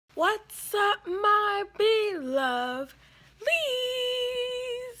What's up, my beloved?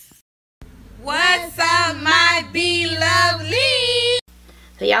 What's up, my beloved?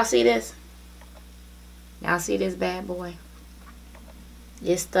 So y'all see this? Y'all see this bad boy?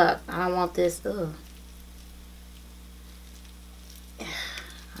 It's stuck. I don't want this. Ugh. I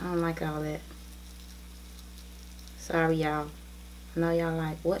don't like all that. Sorry, y'all. I know y'all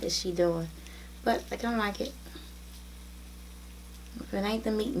like, what is she doing? But I don't like it. If it ain't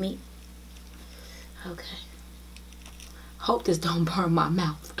the meat. Okay. Hope this don't burn my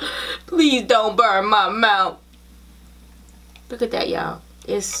mouth. Please don't burn my mouth. Look at that, y'all.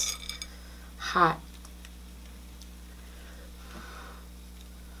 It's hot.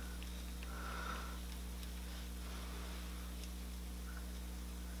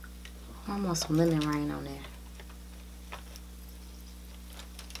 Almost some lemon rain on there.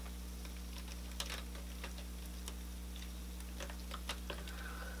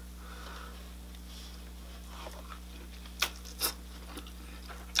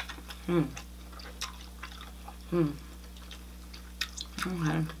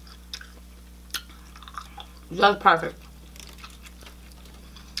 Okay. Just perfect.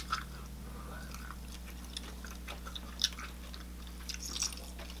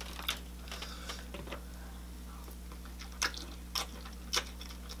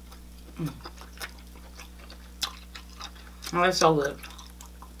 Oh, that's so good.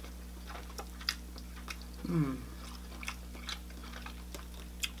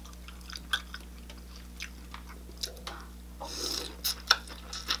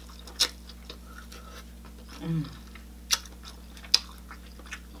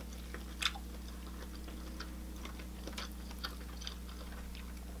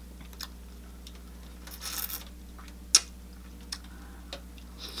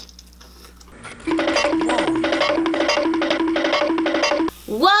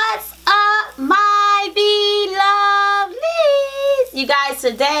 What's up, my beloveds? You guys,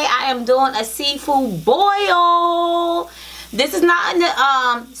 today I am doing a seafood boil. This is not in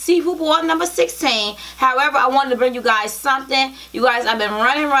the seafood boil number 16. However, I wanted to bring you guys something. You guys, I've been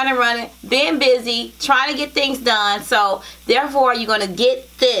running, being busy, trying to get things done. So, therefore, you're going to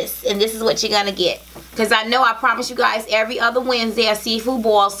get this. And this is what you're going to get. Because I know I promise you guys every other Wednesday a seafood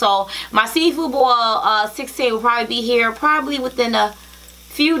boil. So, my seafood boil 16 will probably be here probably within a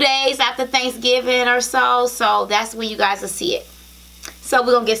few days after Thanksgiving or so. So, that's when you guys will see it. So,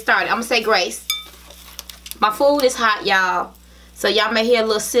 we're going to get started. I'm going to say grace. My food is hot, y'all. So y'all may hear a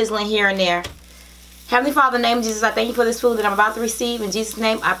little sizzling here and there. Heavenly Father, in the name of Jesus, I thank you for this food that I'm about to receive. In Jesus'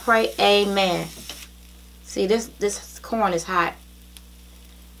 name, I pray, amen. See, this corn is hot.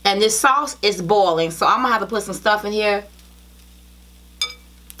 And this sauce is boiling. So I'm going to have to put some stuff in here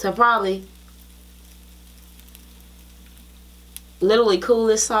to probably literally cool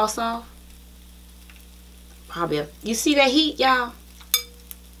this sauce off. Probably. You see that heat, y'all?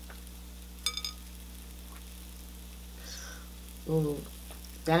 Ooh,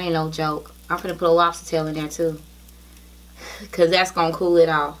 that ain't no joke. I'm gonna put a lobster tail in there too, cause that's gonna cool it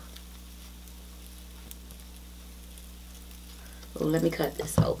off. Ooh, let me cut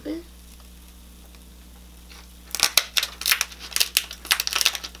this open.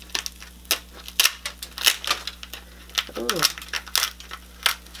 Ooh.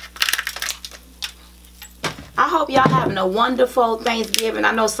 I hope y'all having a wonderful Thanksgiving.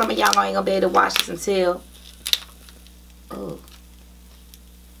 I know some of y'all ain't gonna be able to watch this until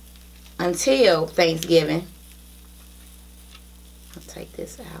Thanksgiving. I'll take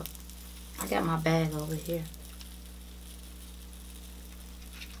this out. I got my bag over here.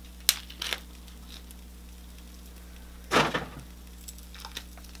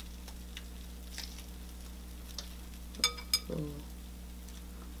 Ooh.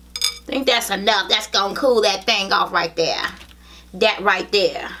 Think that's enough. That's gonna cool that thing off right there. That right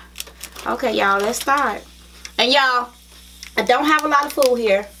there. Okay, y'all, let's start. And y'all, I don't have a lot of food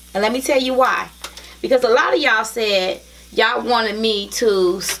here. And let me tell you why. Because a lot of y'all said y'all wanted me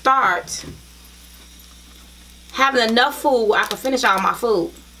to start having enough food where I can finish all my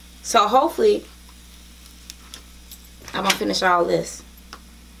food. So hopefully I'm going to finish all this.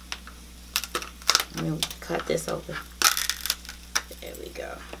 Let me cut this open. There we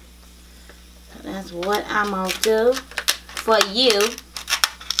go. So that's what I'm going to do for you.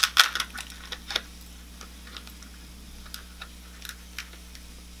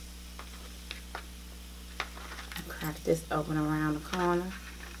 Crack this open around the corner.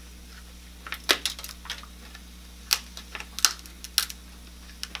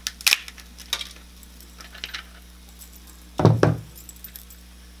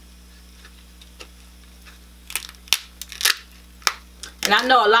 And I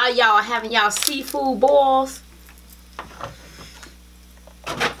know a lot of y'all are having y'all seafood boils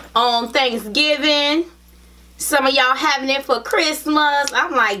on Thanksgiving. Some of y'all having it for Christmas.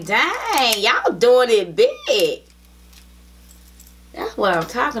 I'm like, dang, y'all doing it big. That's what I'm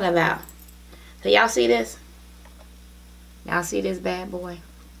talking about. So y'all see this? Y'all see this bad boy?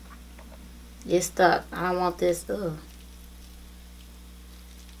 It's stuck. I don't want this. Ugh.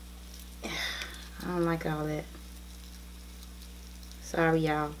 I don't like all that. Sorry,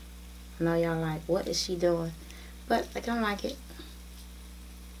 y'all. I know y'all like, what is she doing? But I don't like it.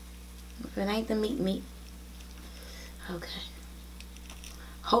 If it ain't the meat. Okay.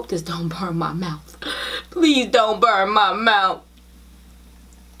 Hope this don't burn my mouth. Please don't burn my mouth.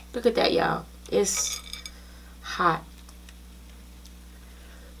 Look at that, y'all. It's hot.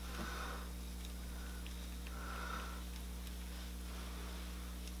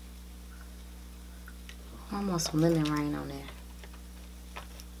 I want some lemon rain on there.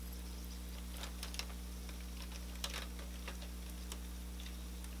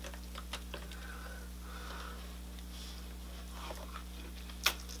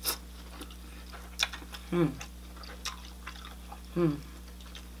 Okay.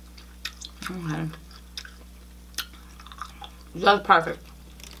 That's perfect.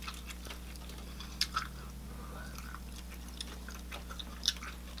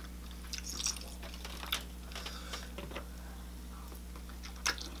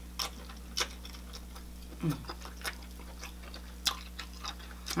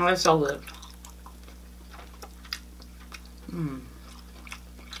 Oh, that's so good.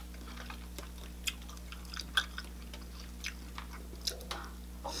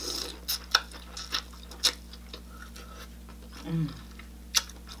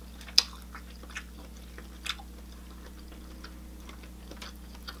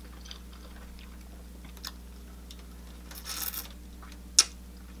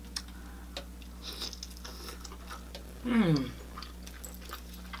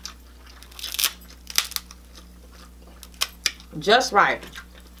 Just right.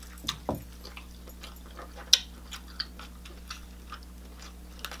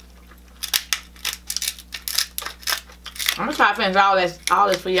 I'm gonna try to finish all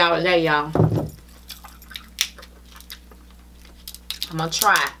this for y'all today, y'all. I'm gonna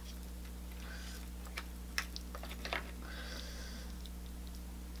try.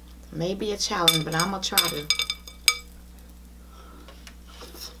 Maybe a challenge, but I'm gonna try to.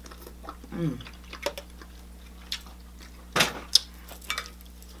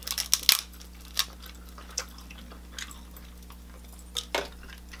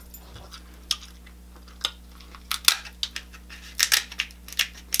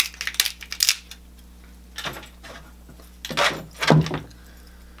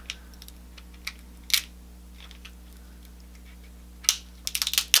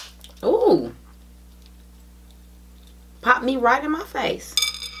 Ooh. Popped me right in my face.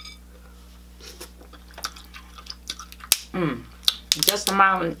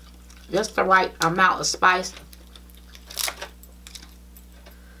 Just the right amount of spice.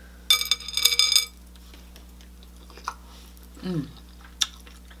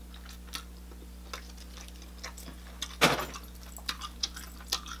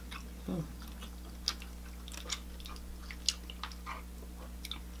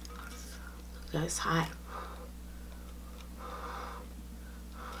 That's hot.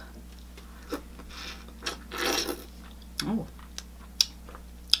 Oh.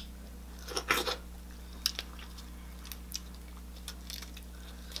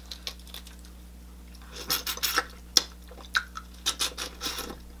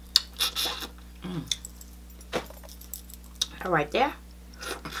 All right there.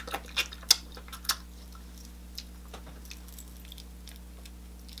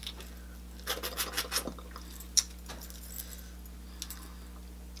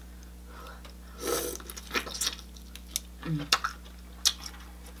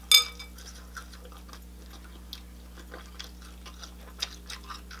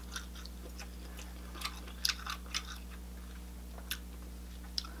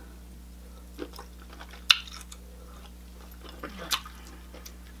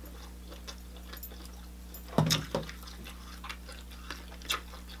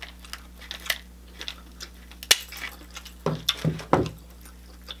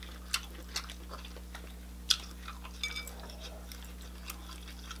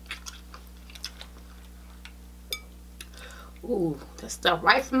 Ooh, that stuff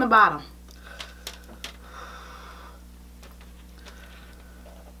right from the bottom.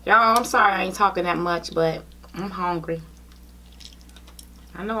 Y'all, I'm sorry I ain't talking that much, but I'm hungry.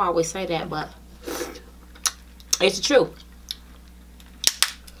 I know I always say that, but it's the truth.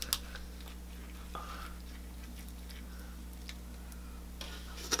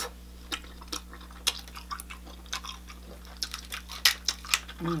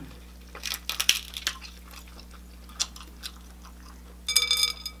 Mm.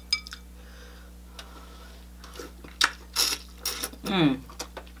 Mm.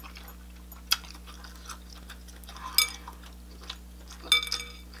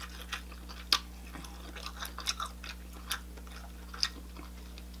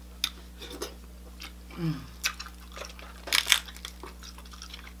 Mm.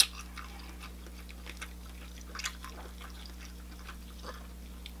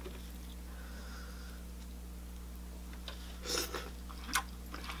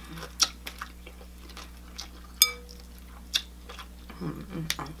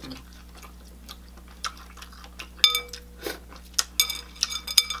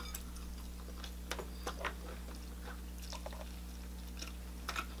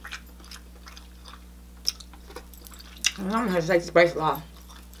 I'm gonna have to take this bracelet off.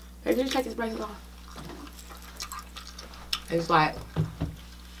 Hey, did you take this bracelet off? It's like,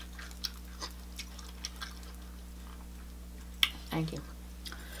 thank you.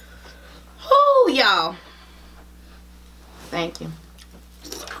 Oh, y'all. Thank you.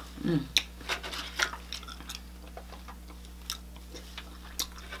 Mm.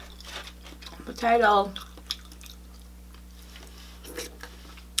 Potato.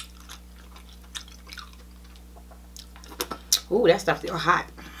 Ooh, that stuff still hot.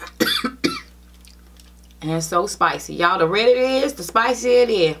 And it's so spicy. Y'all, the redder it is, the spicier it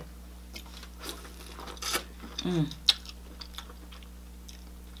is. Mm.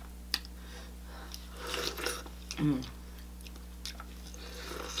 Mm.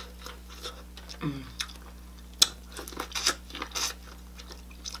 Mm.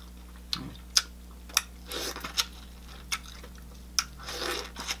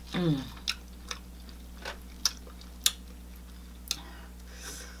 Mm.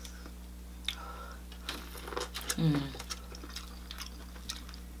 Mm.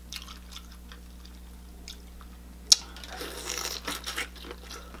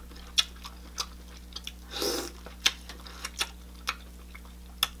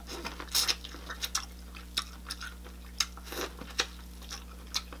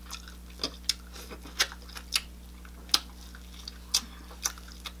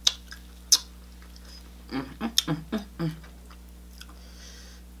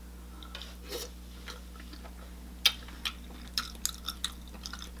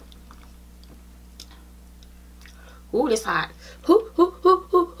 Ooh, this hot. Hoo, hoo, hoo,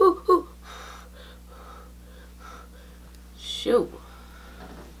 hoo, hoo, hoo. Shoot.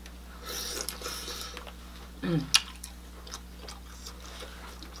 Mm.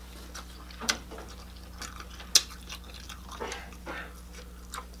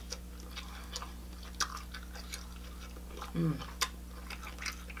 Mm.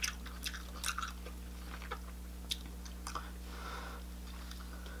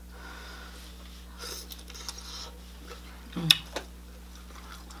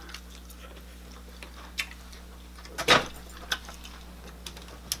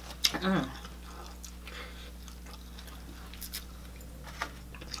 Mm.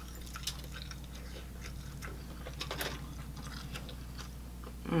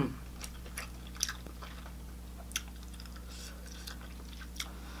 Mm.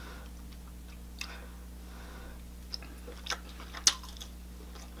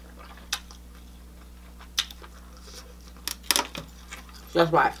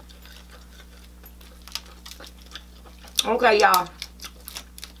 That's right. Okay, y'all.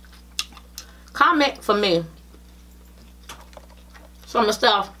 Comment for me some of the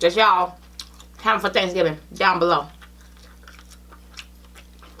stuff that y'all having for Thanksgiving down below.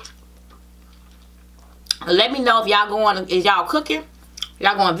 Let me know if y'all going, is y'all cooking?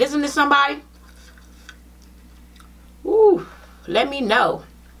 Y'all going visiting somebody? Ooh, let me know.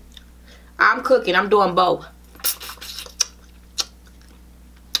 I'm cooking. I'm doing both.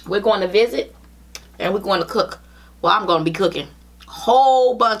 We're going to visit and we're going to cook. Well, I'm going to be cooking a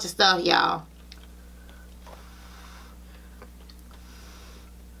whole bunch of stuff, y'all.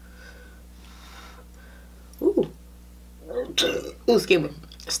 Ooh. Ooh, excuse me.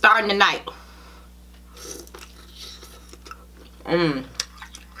 Starting tonight. Mmm.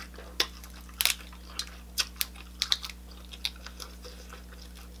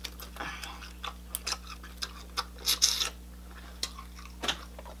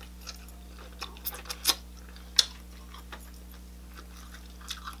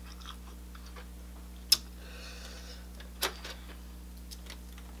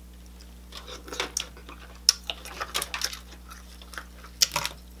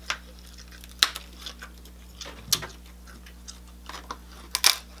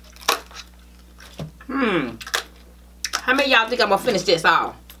 How many of y'all think I'm gonna finish this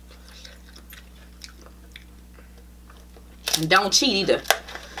all? And don't cheat either.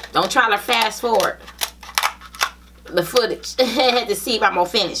 Don't try to fast forward the footage to see if I'm gonna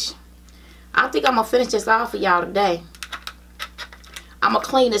finish. I think I'm gonna finish this off for y'all today. I'm gonna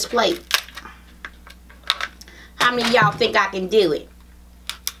clean this plate. How many of y'all think I can do it?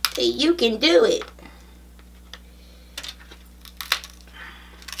 You can do it.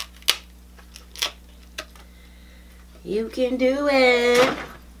 You can do it.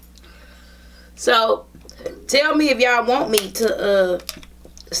 So, tell me if y'all want me to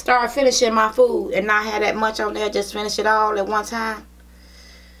start finishing my food and not have that much on there. Just finish it all at one time.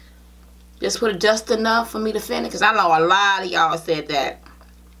 Just put it just enough for me to finish. Because I know a lot of y'all said that.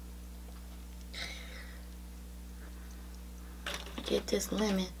 Get this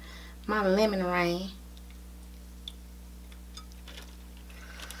lemon. My lemon rain.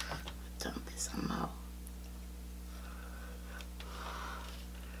 Dump it some more.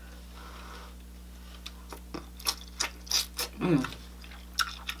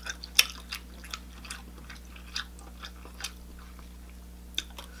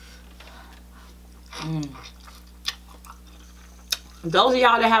 Those of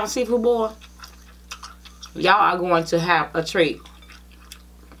y'all that have a seafood boil, y'all are going to have a treat.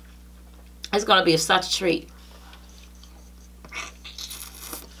 It's going to be such a treat.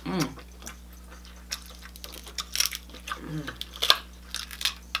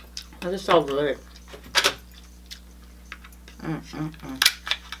 This is so good.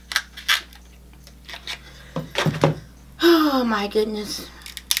 Oh my goodness.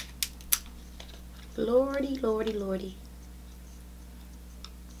 Lordy, lordy, lordy.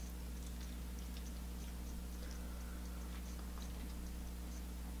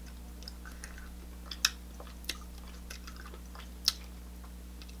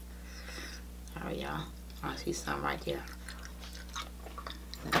 Alright, y'all. I see something right there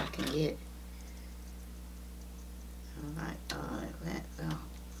that I can get. Alright, that go.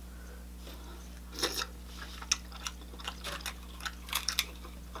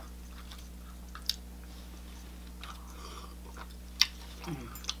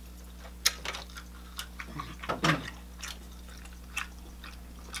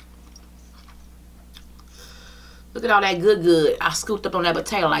 Look at all that good. I scooped up on that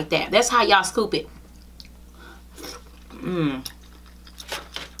potato like that. That's how y'all scoop it.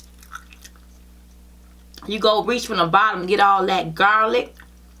 You go reach from the bottom and get all that garlic,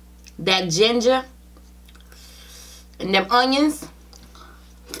 that ginger, and them onions.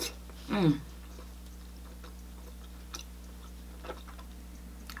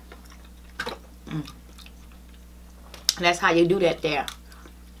 That's how you do that there.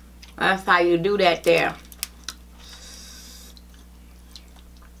 That's how you do that there.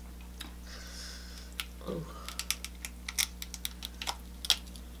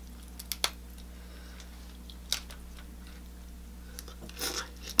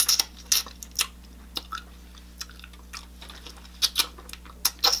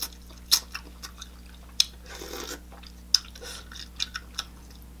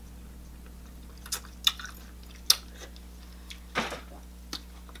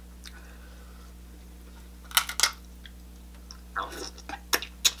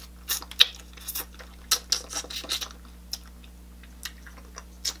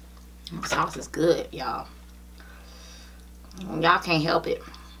 Sauce is good, y'all. Y'all can't help it.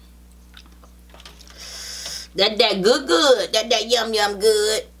 That good. That yum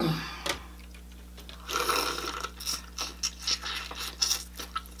good.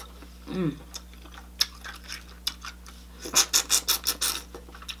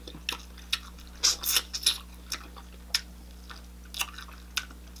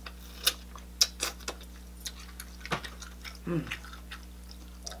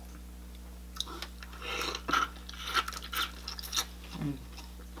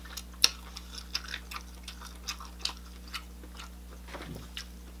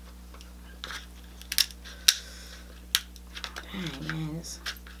 Yes.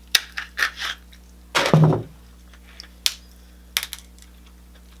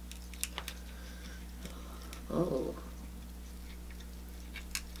 Oh.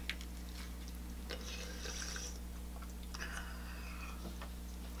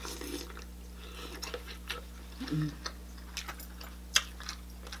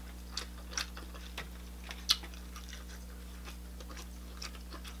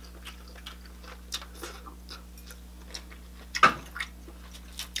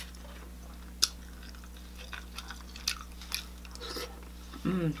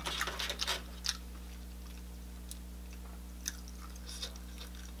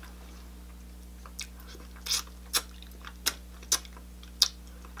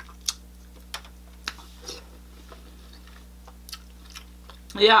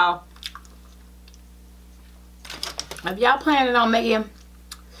 Y'all, if y'all planning on making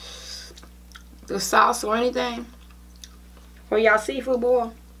the sauce or anything for y'all seafood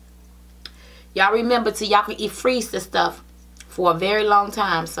boil, y'all remember to y'all can freeze the stuff for a very long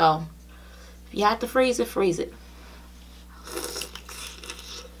time. So if you have to freeze it, freeze it.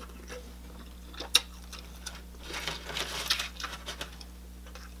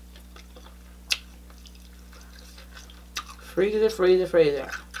 Freeze it, freeze it, freeze it.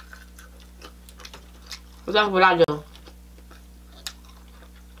 But that's what I do.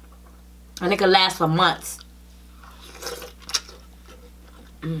 And it can last for months.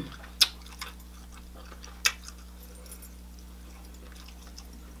 Mm.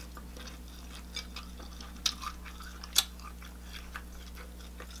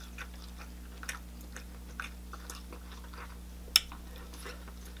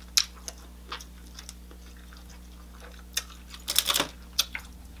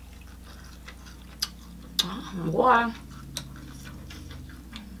 Boy.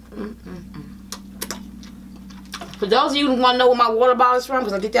 For those of you who want to know where my water bottle is from,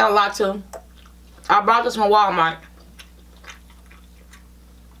 because I get that a lot too, I bought this from Walmart.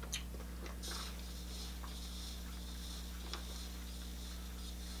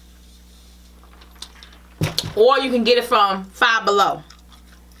 Or you can get it from Five Below.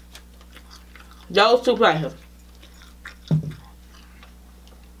 Those two places.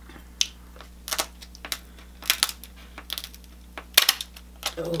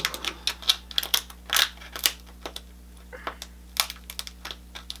 Oh.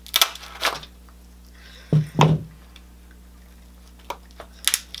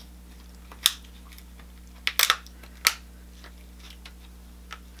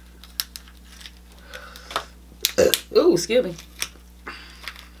 Ooh, excuse me.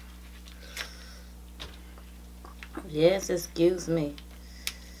 Yes, excuse me.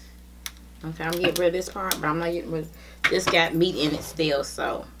 Okay, I'm getting rid of this part, but I'm not getting rid of this. Got meat in it still,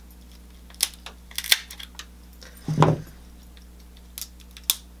 so.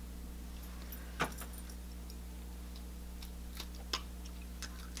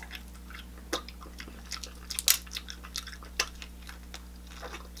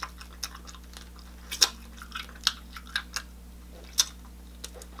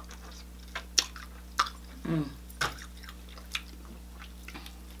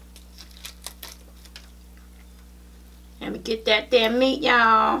 Let me get that damn meat,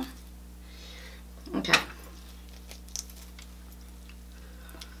 y'all. Okay.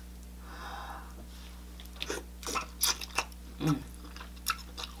 Mm.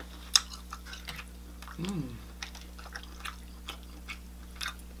 Mm.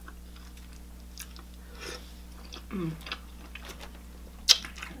 Mm.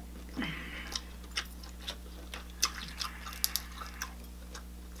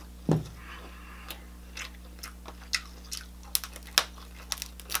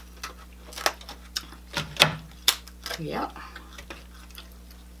 Yep.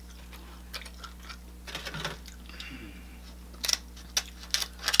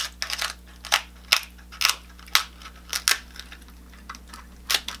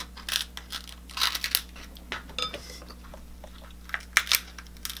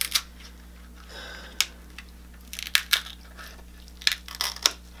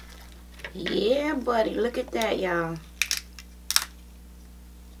 Yeah, buddy. Look at that, y'all.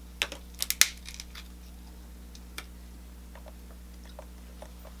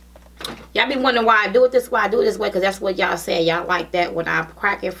 Y'all be wondering why I do it this way. I do it this way because that's what y'all say. Y'all like that when I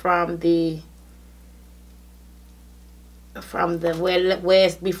crack it from the where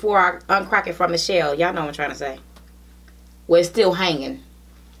it's before I uncrack it from the shell. Y'all know what I'm trying to say. Where it's still hanging.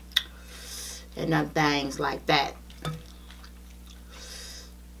 And them things like that.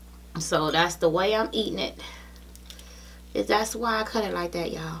 So that's the way I'm eating it. That's why I cut it like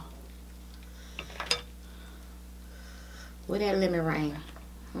that, y'all. Where that lemon rain?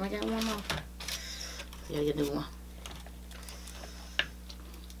 Oh, I got one more. Yeah, you do one.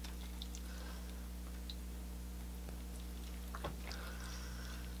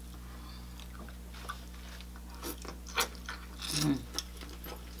 Mm.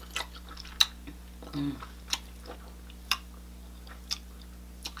 Mm.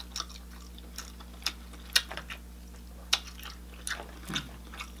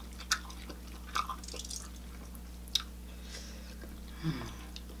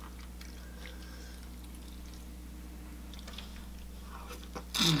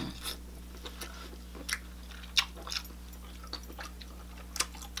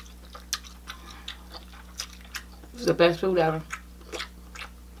 It's the best food ever.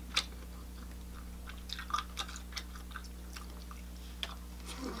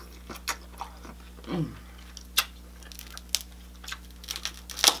 I'm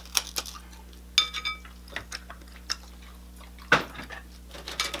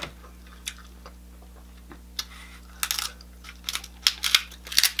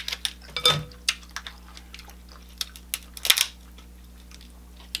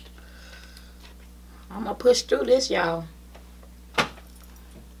gonna push through this, y'all.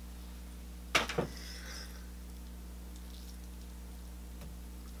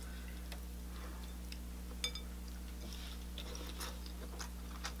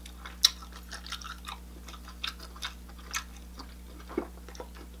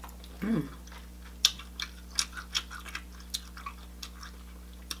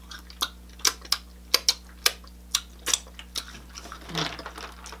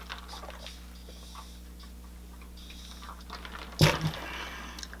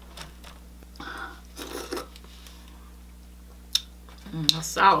 The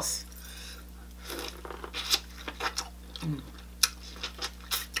sauce.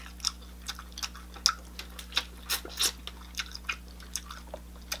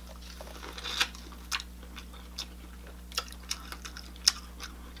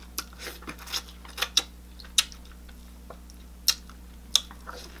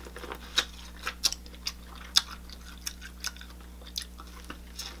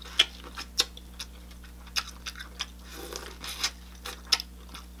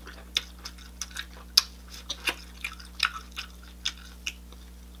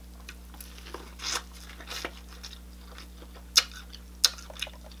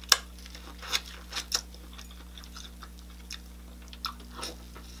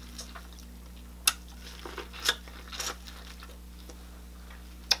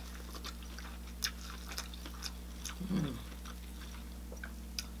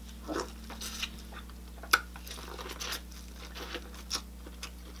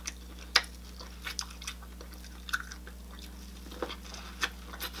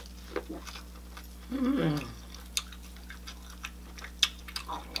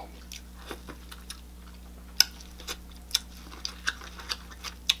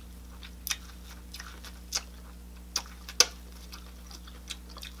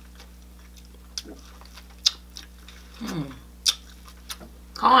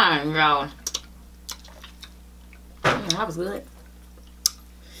 Corn, y'all. That was good.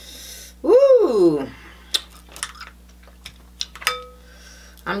 Woo!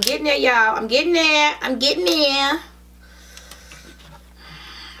 I'm getting there, y'all. I'm getting there. I'm getting there.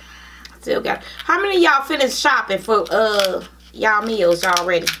 Still got. How many of y'all finished shopping for y'all meals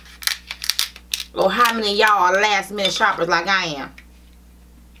already? Or how many of y'all are last minute shoppers like I am?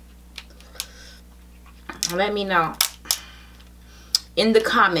 Let me know in the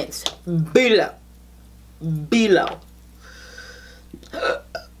comments below.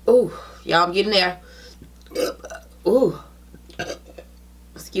 Ooh, y'all, I'm getting there. Ooh.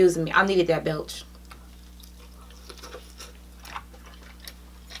 Excuse me, I needed that belch.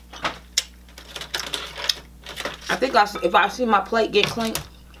 I think if I see my plate get clean,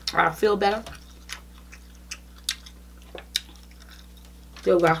 I'll feel better.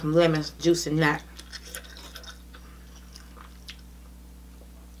 Still got some lemon juice in that.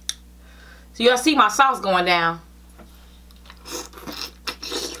 So y'all see my sauce going down.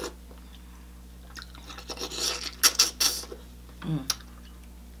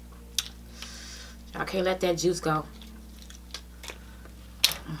 I can't let that juice go.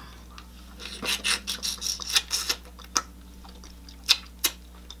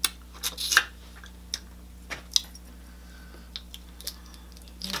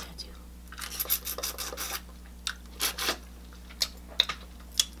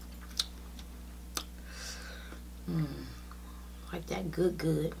 Like that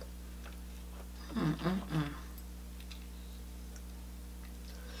good.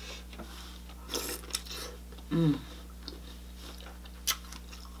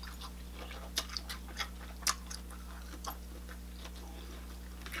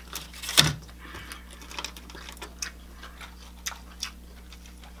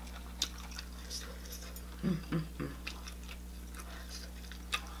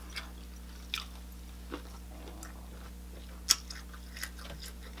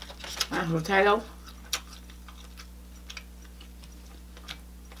 Potato.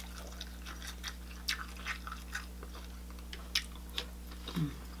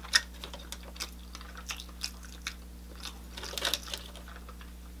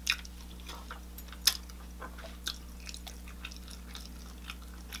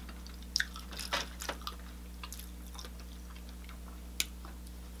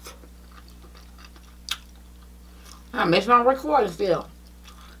 I missed my recording still.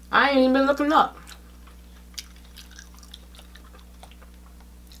 I ain't even been looking up.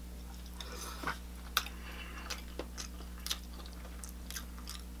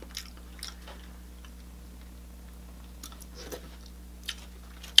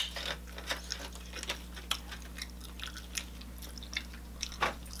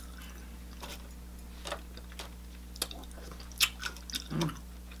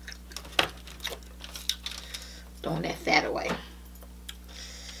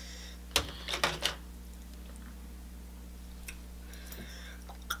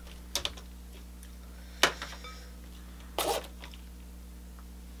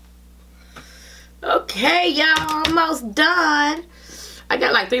 Okay, y'all, almost done. I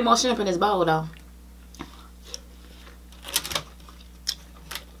got like 3 more shrimp in this bowl, though.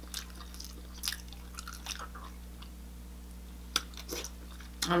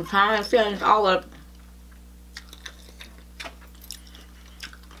 I'm trying to finish all of it.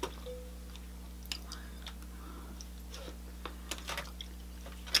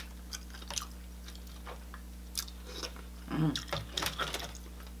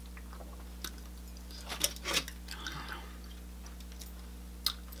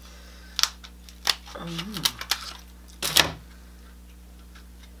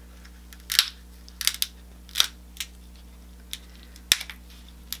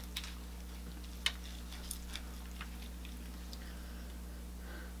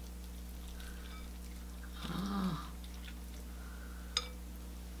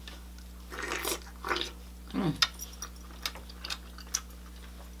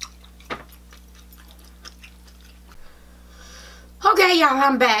 Okay, y'all,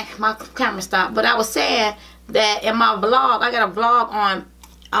 I'm back. My camera stopped. But I was saying that in my vlog, I got a vlog on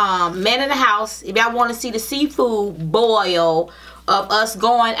Man in the House. If y'all want to see the seafood boil of us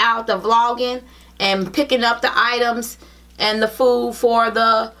going out the vlogging and picking up the items and the food for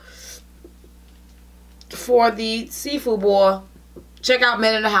the seafood boil, check out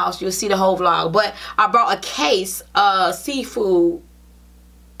Man in the House. You'll see the whole vlog. But I brought a case of seafood.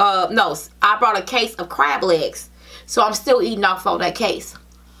 No, I brought a case of crab legs. So I'm still eating off on that case.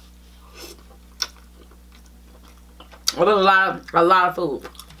 Well, there's a lot of food.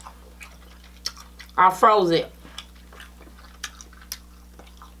 I froze it.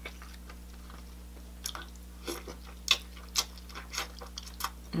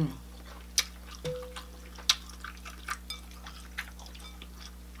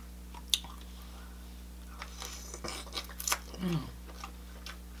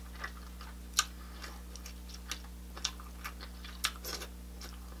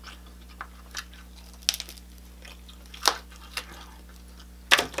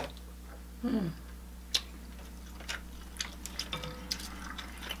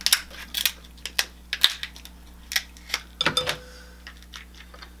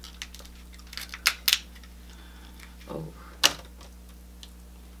 Oh.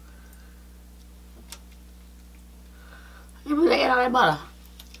 You really ate all that butter.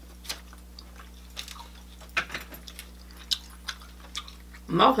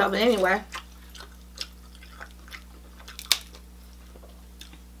 Most of it anyway.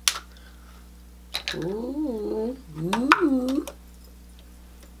 Ooh, ooh.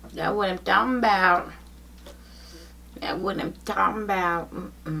 That's what I'm talking about. That's what I'm talking about.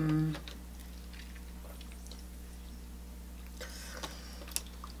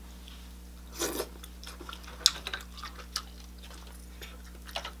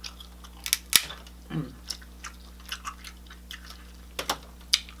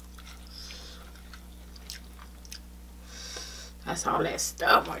 That's all that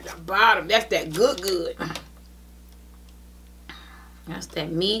stuff on the bottom. That's that good. That's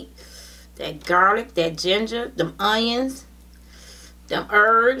that meat, that garlic, that ginger, them onions, them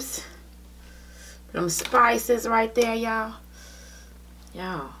herbs, them spices right there, y'all.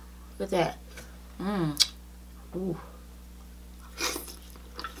 Y'all, look at that. Ooh.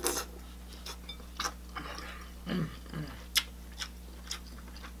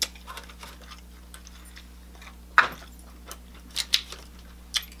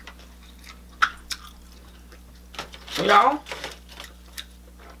 Y'all,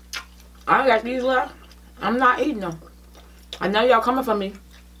 I got these left. I'm not eating them. I know y'all coming for me,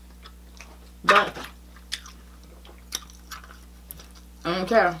 but I don't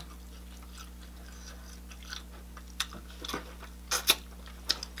care.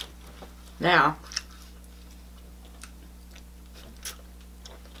 Now,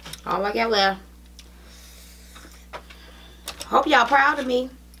 all I got left. Hope y'all proud of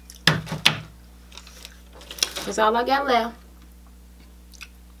me. That's all I got left.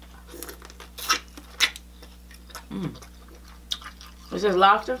 This is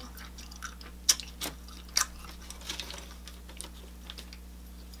lobster.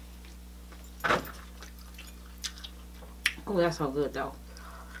 Oh, that's so good though.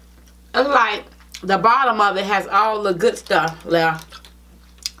 It's like the bottom of it has all the good stuff left.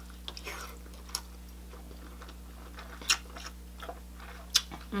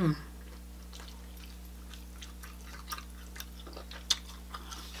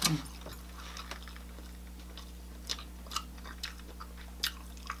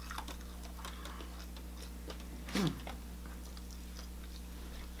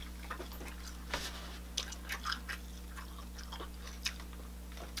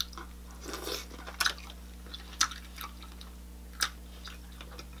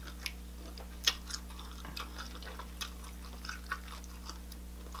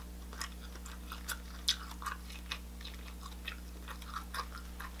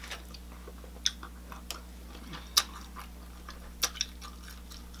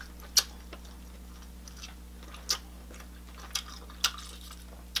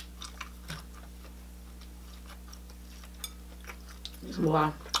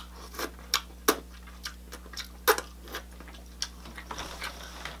 Wow.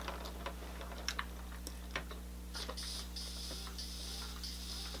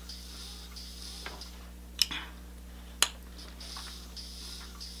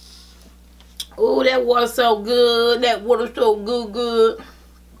 Oh, that water's so good. That water's so good.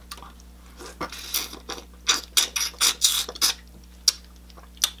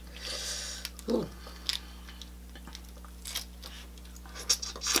 Ooh.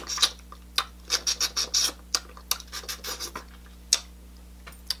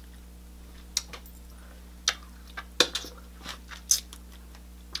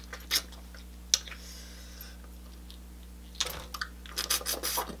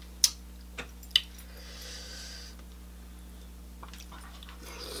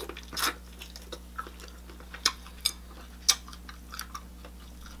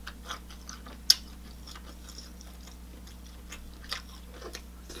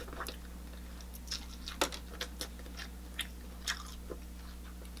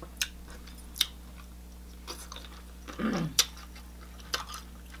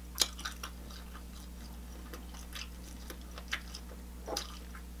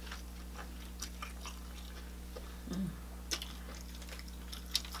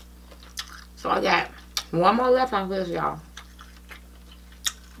 So I got one more left on this, y'all.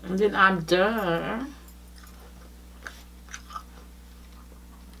 And then I'm done.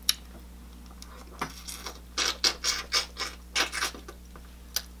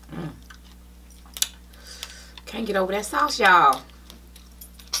 Can't get over that sauce, y'all.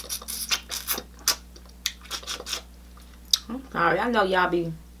 Sorry, I know y'all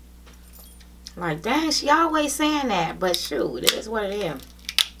be like, dang, she always saying that. But shoot, it is what it is.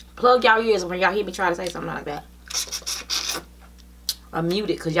 Plug y'all ears when y'all hear me try to say something like that. Or mute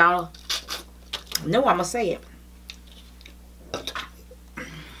it, because y'all know I'm going to say it.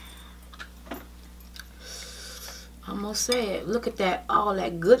 I'm going to say it. Look at that, all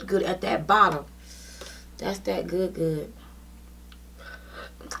that good at that bottom. That's that good.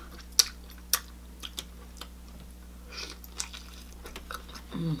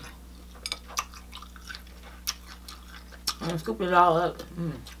 I'm scooping it all up.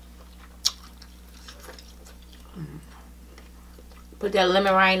 Put that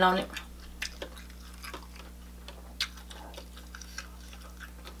lemon rind on it.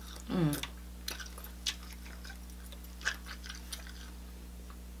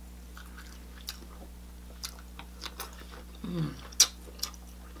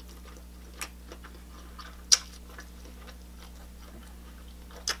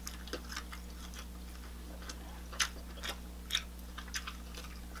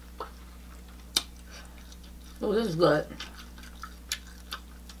 Oh, this is good.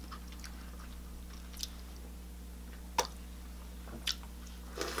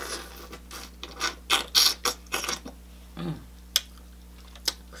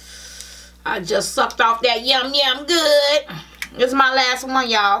 I just sucked off that yum good. This is my last one,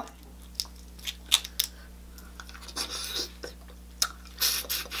 y'all.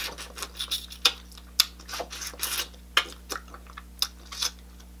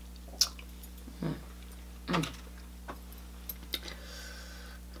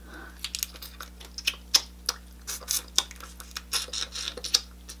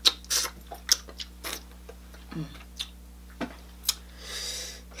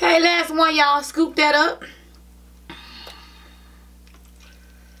 Okay, last one, y'all. Scoop that up.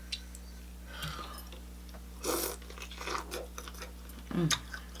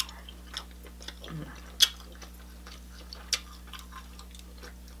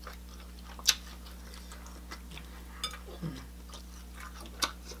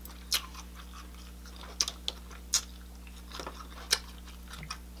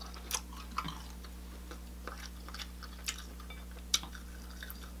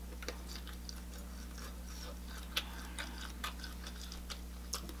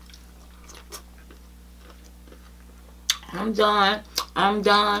 I'm done. I'm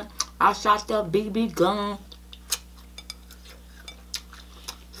done. I shot the BB gun.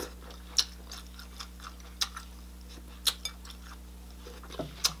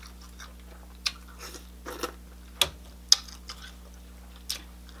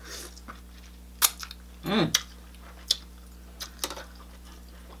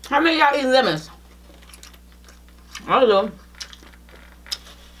 How many of y'all eat lemons? I do.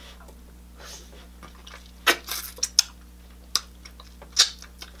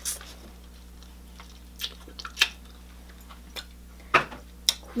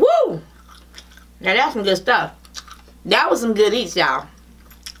 Woo! Now that's some good stuff. That was some good eats, y'all.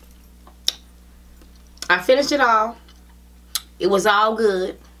 I finished it all. It was all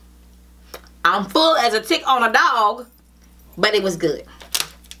good. I'm full as a tick on a dog, but it was good.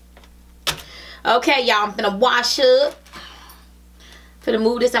 Okay, y'all, I'm finna wash up. Finna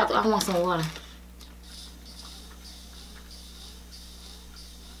move this out. I want some water.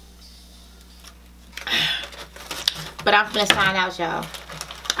 But I'm finna sign out, y'all.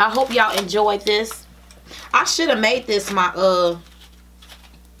 I hope y'all enjoyed this. I should have made this my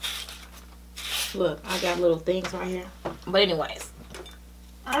look, I got little things right here. But anyways.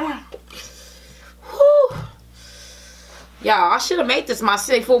 Y'all, I should have made this my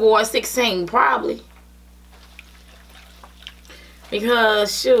Seafood Boy 16 probably.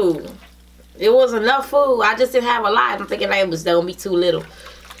 Because shoot, it was enough food. I just didn't have a lot. I'm thinking that it was gonna be too little.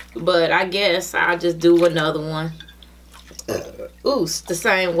 But I guess I'll just do another one. Ooh, the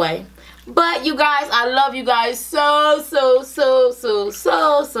same way. But you guys, I love you guys so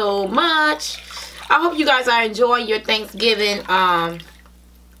much. I hope you guys are enjoying your Thanksgiving.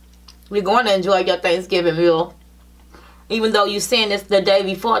 We're going to enjoy your Thanksgiving meal, even though you're seeing this the day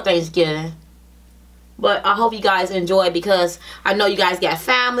before Thanksgiving. But I hope you guys enjoy, because I know you guys got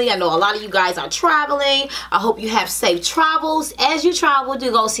family. I know a lot of you guys are traveling. I hope you have safe travels as you travel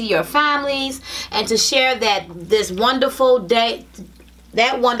to go see your families and to share this wonderful day,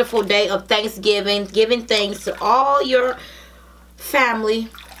 that wonderful day of Thanksgiving, giving thanks to all your family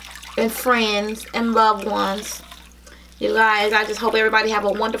and friends and loved ones. You guys, I just hope everybody have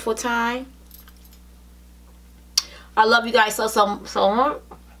a wonderful time. I love you guys so much.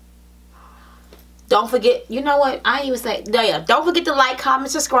 Don't forget, you know what? I even say, yeah, don't forget to like,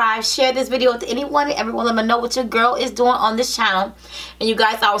 comment, subscribe, share this video with anyone and everyone. Let me know what your girl is doing on this channel. And you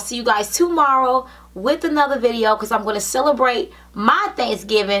guys, I will see you guys tomorrow with another video, because I'm going to celebrate my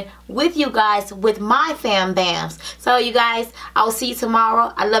Thanksgiving with you guys, with my fam bams. So you guys, I will see you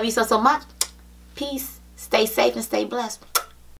tomorrow. I love you so much. Peace. Stay safe and stay blessed.